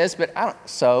Bible says, but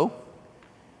so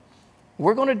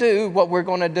we're going to do what we're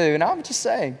going to do. And I would just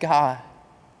say, God,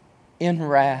 in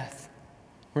wrath,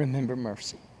 remember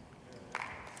mercy.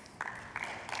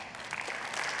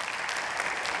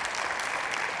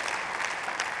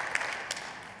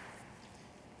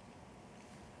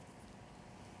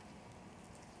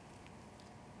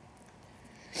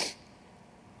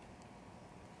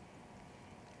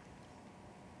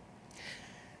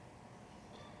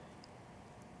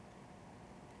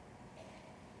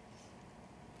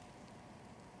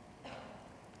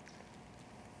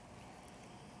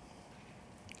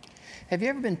 Have you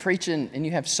ever been preaching and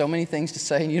you have so many things to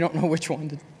say and you don't know which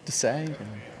one to say? Does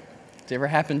it ever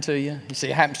happen to you? You see,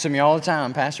 it happens to me all the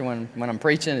time, Pastor, when I'm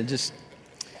preaching. It just,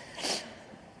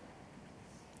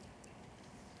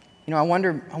 I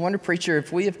wonder, preacher,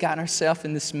 if we have gotten ourselves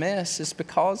in this mess, it's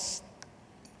because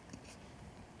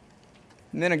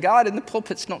the men of God in the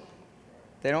pulpits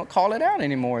don't call it out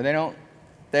anymore. They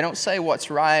don't say what's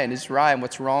right is right and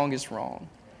what's wrong is wrong.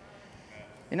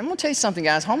 And I'm going to tell you something,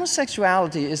 guys.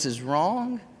 Homosexuality is as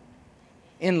wrong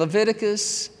in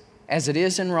Leviticus as it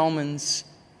is in Romans,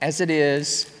 as it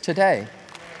is today.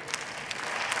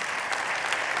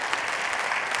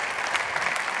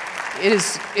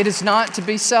 It is not to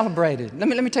be celebrated. Let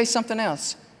me tell you something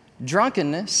else.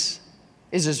 Drunkenness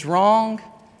is as wrong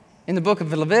in the book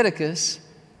of Leviticus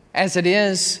as it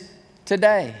is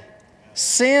today.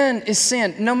 Sin is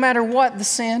sin, no matter what the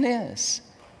sin is.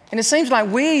 And it seems like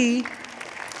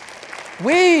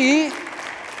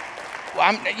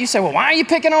you say, well, why are you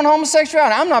picking on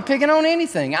homosexuality? I'm not picking on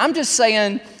anything. I'm just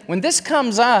saying when this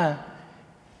comes up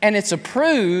and it's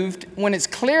approved, when it's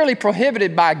clearly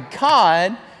prohibited by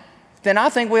God, then I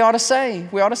think we ought to say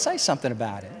something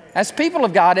about it. As people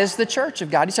of God, as the church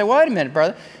of God, you say, wait a minute,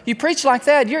 brother, you preach like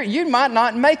that, you might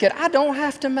not make it. I don't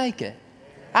have to make it.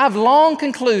 I've long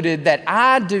concluded that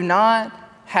I do not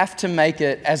have to make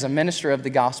it as a minister of the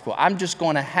gospel. I'm just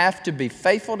going to have to be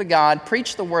faithful to God,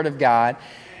 preach the word of God,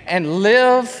 and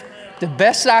live the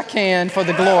best I can for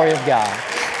the glory of God.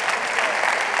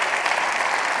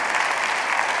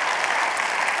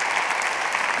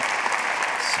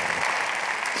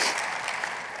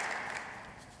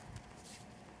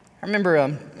 I remember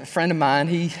a friend of mine,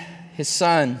 his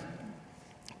son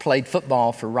played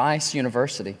football for Rice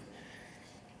University.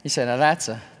 He said,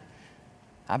 now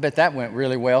I bet that went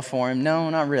really well for him. No,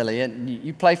 not really.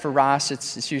 You play for Rice,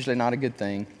 it's usually not a good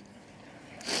thing.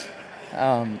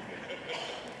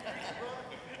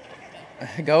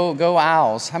 Go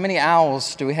Owls. How many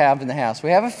owls do we have in the house?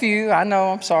 We have a few. I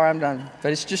know, I'm sorry, I'm done.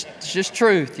 But it's just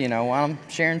truth, I'm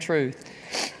sharing truth.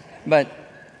 But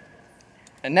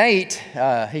Nate,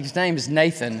 his name is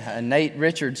Nathan. Nate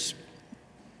Richards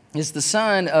is the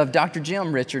son of Dr.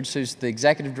 Jim Richards, who's the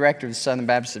executive director of the Southern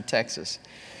Baptist of Texas.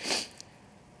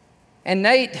 And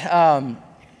Nate,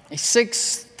 he's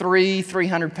 6'3",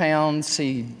 300 pounds.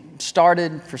 He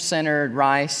started for center at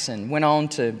Rice and went on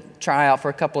to try out for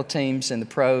a couple of teams in the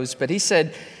pros. But he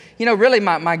said, really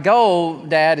my goal,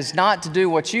 Dad, is not to do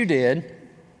what you did.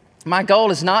 My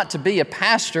goal is not to be a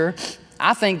pastor.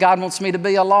 I think God wants me to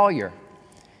be a lawyer.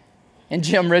 And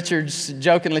Jim Richards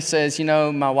jokingly says,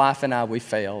 my wife and I, we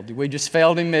failed. We just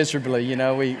failed him miserably.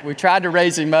 We tried to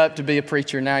raise him up to be a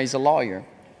preacher. Now he's a lawyer.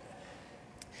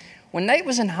 When Nate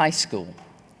was in high school,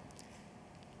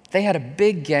 they had a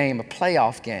big game, a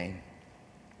playoff game.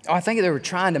 I think they were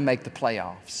trying to make the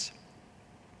playoffs.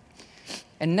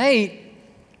 And Nate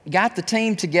got the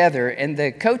team together, and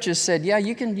the coaches said, yeah,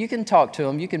 you can talk to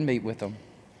them, you can meet with them.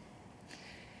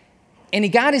 And he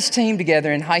got his team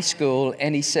together in high school,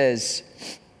 and he says,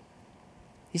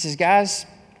 guys,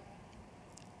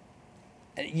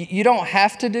 you don't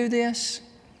have to do this,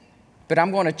 but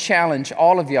I'm going to challenge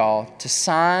all of y'all to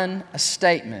sign a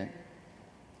statement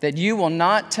that you will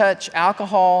not touch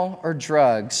alcohol or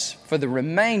drugs for the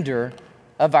remainder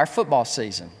of our football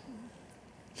season.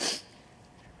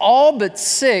 All but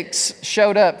 6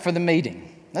 showed up for the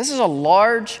meeting. This is a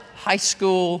large high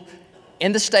school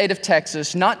in the state of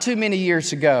Texas, not too many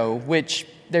years ago, which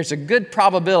there's a good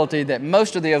probability that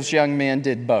most of those young men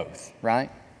did both,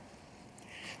 right?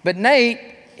 But Nate,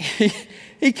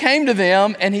 he came to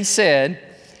them and he said,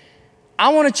 I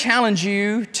want to challenge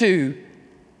you to,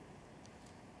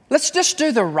 let's just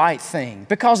do the right thing.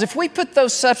 Because if we put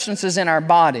those substances in our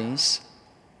bodies,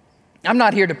 I'm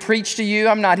not here to preach to you.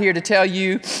 I'm not here to tell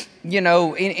you,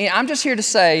 I'm just here to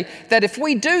say that if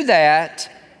we do that,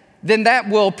 then that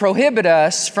will prohibit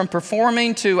us from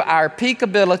performing to our peak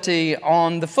ability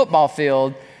on the football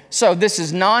field. So this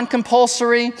is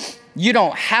non-compulsory. You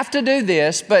don't have to do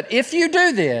this, but if you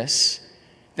do this,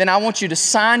 then I want you to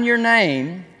sign your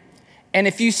name. And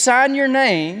if you sign your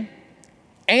name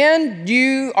and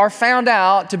you are found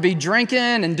out to be drinking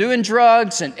and doing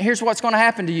drugs, and here's what's going to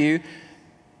happen to you.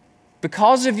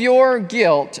 Because of your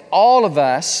guilt, all of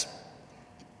us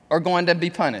are going to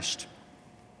be punished.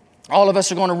 All of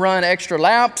us are going to run extra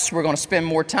laps. We're going to spend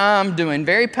more time doing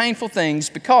very painful things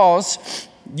because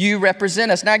you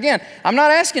represent us. Now again, I'm not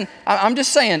asking, I'm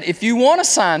just saying, if you want to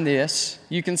sign this,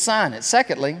 you can sign it.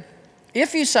 Secondly,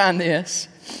 if you sign this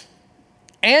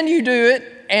and you do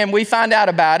it and we find out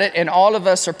about it and all of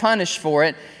us are punished for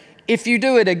it, if you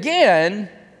do it again,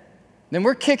 then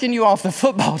we're kicking you off the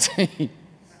football team.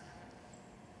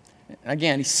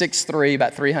 Again, he's 6'3",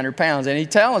 about 300 pounds, and he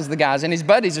tells the guys, and his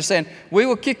buddies are saying, we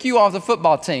will kick you off the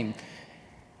football team.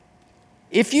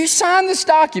 If you sign this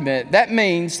document, that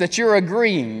means that you're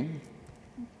agreeing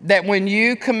that when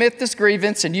you commit this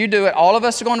grievance and you do it, all of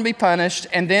us are going to be punished,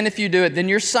 and then if you do it, then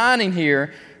you're signing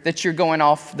here that you're going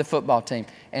off the football team.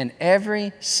 And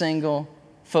every single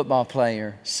football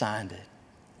player signed it.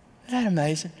 Isn't that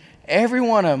amazing? Every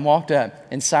one of them walked up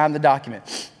and signed the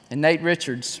document. And Nate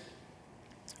Richards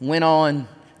went on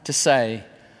to say,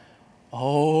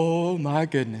 oh my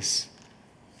goodness,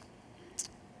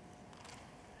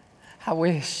 I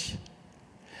wish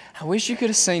you could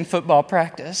have seen football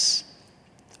practice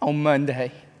on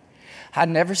Monday. I'd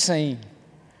never seen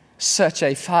such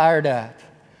a fired up,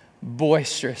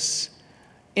 boisterous,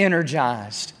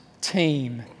 energized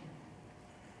team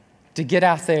to get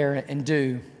out there and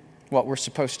do what we're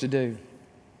supposed to do.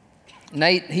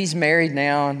 Nate, he's married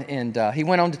now, and he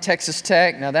went on to Texas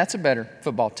Tech. Now, that's a better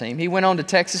football team. He went on to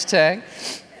Texas Tech,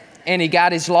 and he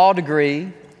got his law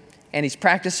degree, and he's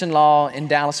practicing law in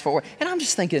Dallas-Fort Worth. And I'm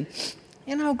just thinking,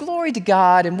 glory to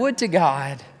God and would to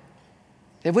God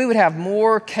that we would have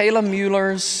more Kayla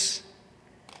Muellers,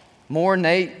 more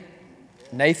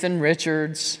Nathan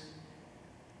Richards,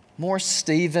 more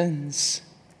Stevens,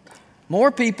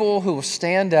 more people who will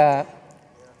stand up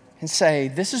and say,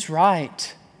 this is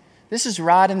right. This is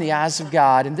right in the eyes of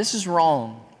God, and this is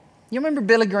wrong. You remember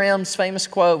Billy Graham's famous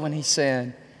quote when he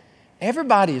said,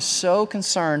 everybody is so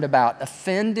concerned about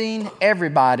offending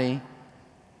everybody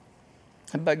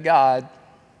but God.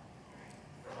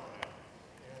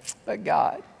 But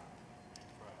God.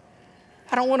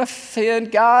 I don't want to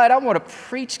offend God. I want to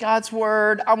preach God's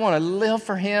word. I want to live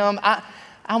for Him. I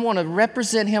want to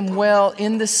represent Him well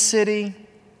in this city.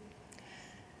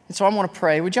 And so I want to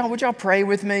pray. Would y'all pray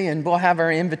with me, and we'll have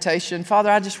our invitation. Father,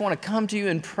 I just want to come to you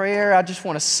in prayer. I just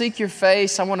want to seek your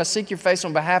face. I want to seek your face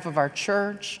on behalf of our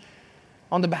church,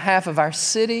 on the behalf of our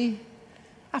city.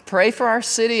 I pray for our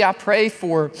city. I pray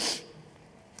for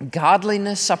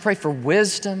godliness. I pray for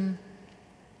wisdom.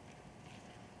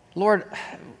 Lord,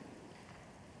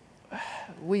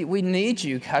 we need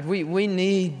you, God. We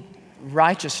need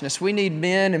righteousness. We need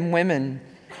men and women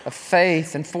of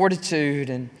faith and fortitude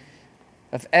and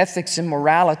of ethics and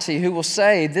morality who will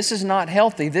say, this is not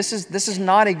healthy. This is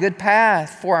not a good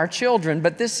path for our children,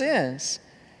 but this is.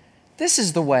 This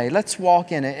is the way. Let's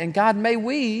walk in it. And God, may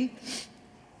we,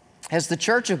 as the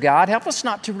church of God, help us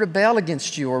not to rebel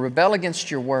against you or rebel against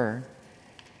your word.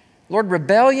 Lord,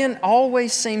 rebellion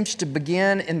always seems to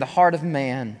begin in the heart of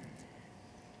man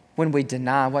when we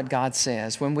deny what God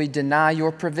says, when we deny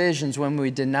your provisions, when we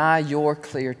deny your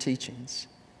clear teachings.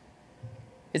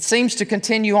 It seems to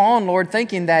continue on, Lord,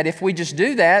 thinking that if we just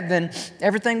do that, then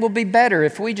everything will be better.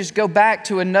 If we just go back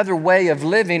to another way of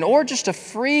living, or just a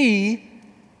freedom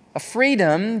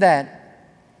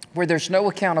where there's no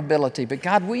accountability. But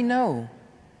God, we know,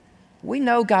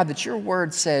 God, that your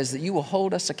word says that you will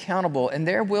hold us accountable, and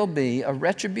there will be a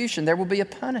retribution, there will be a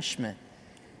punishment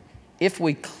if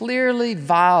we clearly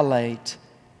violate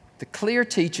the clear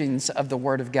teachings of the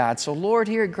word of God. So Lord,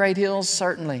 here at Great Hills,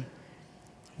 certainly,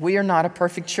 we are not a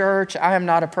perfect church. I am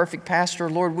not a perfect pastor.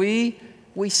 Lord, we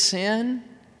sin.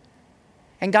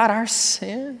 And God, our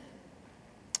sin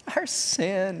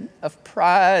of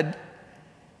pride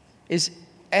is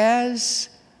as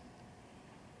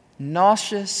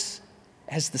nauseous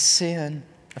as the sin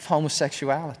of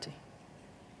homosexuality.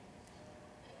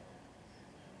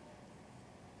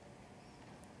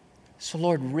 So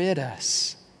Lord, rid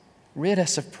us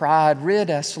of pride.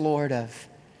 Rid us, Lord, of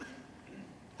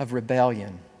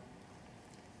rebellion.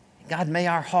 God, may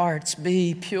our hearts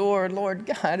be pure. Lord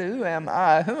God, who am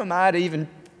I? Who am I to even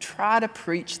try to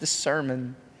preach the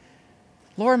sermon?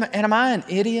 Lord, am I an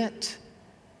idiot?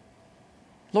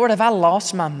 Lord, have I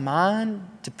lost my mind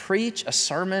to preach a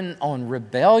sermon on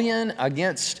rebellion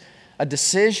against a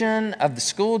decision of the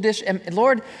school district? And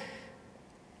Lord,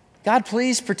 God,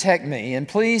 please protect me and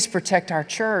please protect our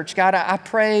church. God, I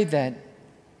pray that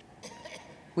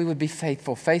we would be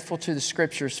faithful to the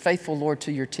Scriptures, faithful, Lord,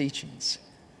 to your teachings.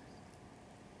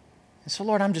 And so,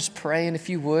 Lord, I'm just praying if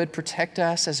you would protect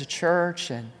us as a church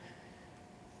and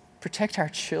protect our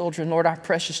children, Lord, our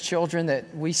precious children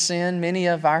that we send. Many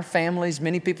of our families,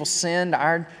 many people send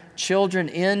our children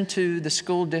into the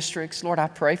school districts. Lord, I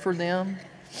pray for them.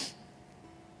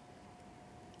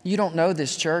 You don't know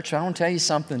this church. I want to tell you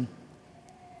something.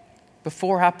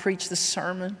 Before I preached this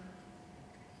sermon,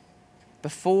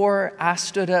 before I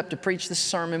stood up to preach this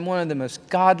sermon, one of the most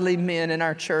godly men in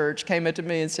our church came up to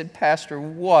me and said, Pastor,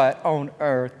 what on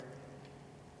earth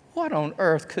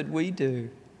could we do?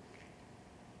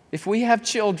 If we have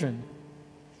children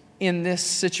in this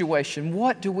situation,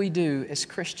 what do we do as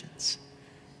Christians?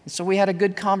 And so we had a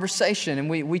good conversation and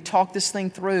we talked this thing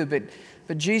through, but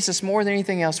Jesus, more than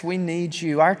anything else, we need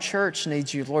you. Our church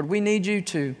needs you, Lord. We need you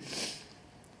to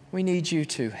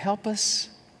help us.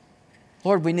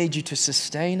 Lord, we need you to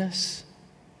sustain us.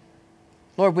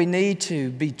 Lord, we need to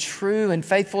be true and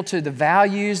faithful to the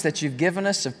values that you've given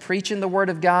us of preaching the Word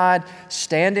of God,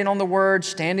 standing on the Word,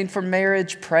 standing for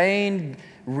marriage, praying,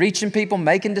 reaching people,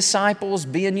 making disciples,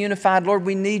 being unified. Lord,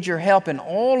 we need your help in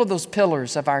all of those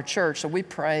pillars of our church. So we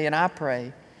pray and I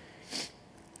pray.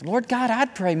 Lord God,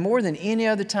 I'd pray more than any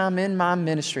other time in my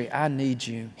ministry. I need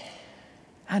you.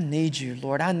 I need you,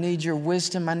 Lord. I need your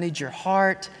wisdom. I need your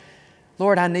heart.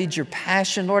 Lord, I need your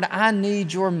passion. Lord, I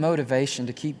need your motivation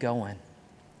to keep going.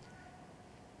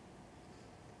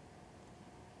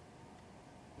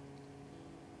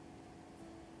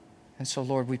 And so,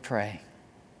 Lord, we pray.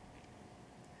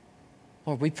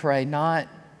 Lord, we pray not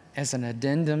as an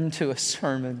addendum to a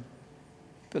sermon,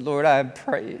 but Lord, I'm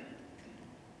praying,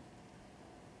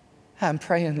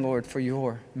 Lord, for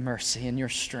your mercy and your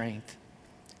strength.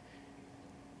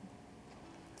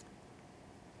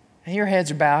 And your heads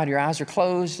are bowed, your eyes are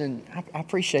closed, and I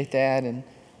appreciate that. And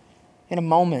in a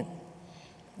moment,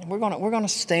 we're going to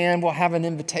stand. We'll have an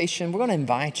invitation. We're going to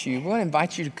invite you. We're going to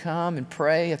invite you to come and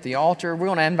pray at the altar. We're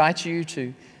going to invite you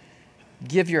to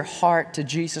give your heart to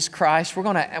Jesus Christ. I'm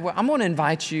going to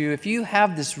invite you, if you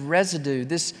have this residue,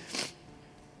 this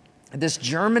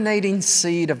germinating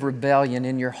seed of rebellion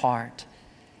in your heart,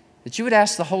 that you would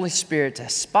ask the Holy Spirit to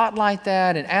spotlight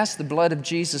that and ask the blood of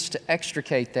Jesus to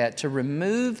extricate that, to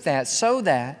remove that, so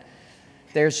that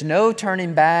There's no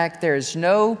turning back. There's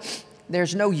no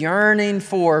yearning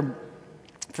for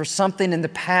something in the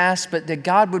past, but that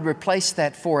God would replace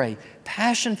that for a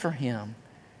passion for Him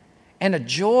and a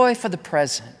joy for the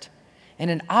present and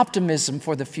an optimism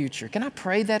for the future. Can I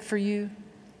pray that for you?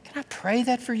 Can I pray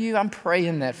that for you? I'm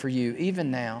praying that for you even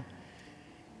now.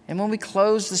 And when we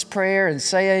close this prayer and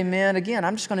say amen, again,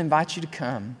 I'm just going to invite you to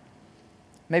come.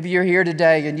 Maybe you're here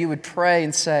today and you would pray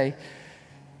and say,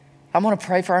 I'm going to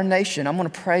pray for our nation. I'm going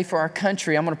to pray for our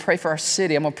country. I'm going to pray for our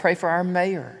city. I'm going to pray for our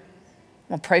mayor. I'm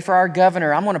going to pray for our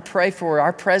governor. I'm going to pray for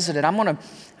our president.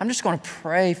 I'm just going to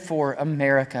pray for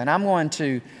America. And I'm going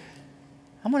to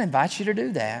invite you to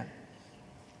do that.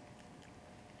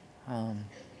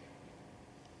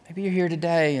 Maybe you're here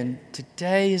today, and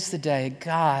today is the day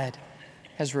God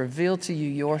has revealed to you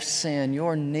your sin,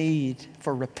 your need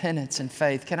for repentance and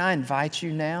faith. Can I invite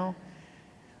you now?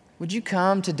 Would you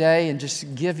come today and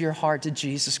just give your heart to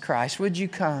Jesus Christ? Would you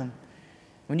come?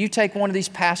 When you take one of these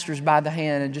pastors by the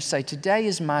hand and just say, today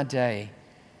is my day,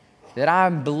 that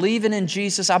I'm believing in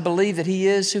Jesus. I believe that He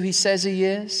is who He says He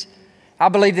is. I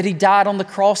believe that He died on the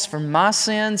cross for my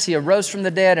sins. He arose from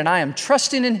the dead, and I am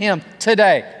trusting in Him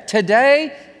today.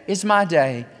 Today is my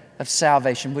day of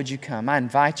salvation. Would you come? I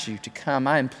invite you to come.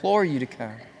 I implore you to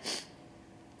come.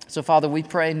 So, Father, we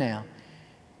pray now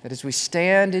that as we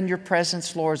stand in your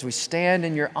presence, Lord, as we stand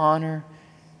in your honor,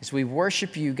 as we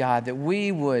worship you, God, that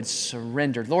we would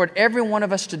surrender. Lord, every one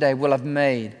of us today will have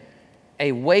made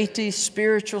a weighty,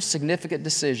 spiritual, significant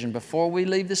decision before we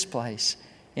leave this place.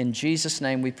 In Jesus'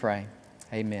 name we pray.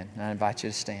 Amen. And I invite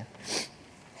you to stand.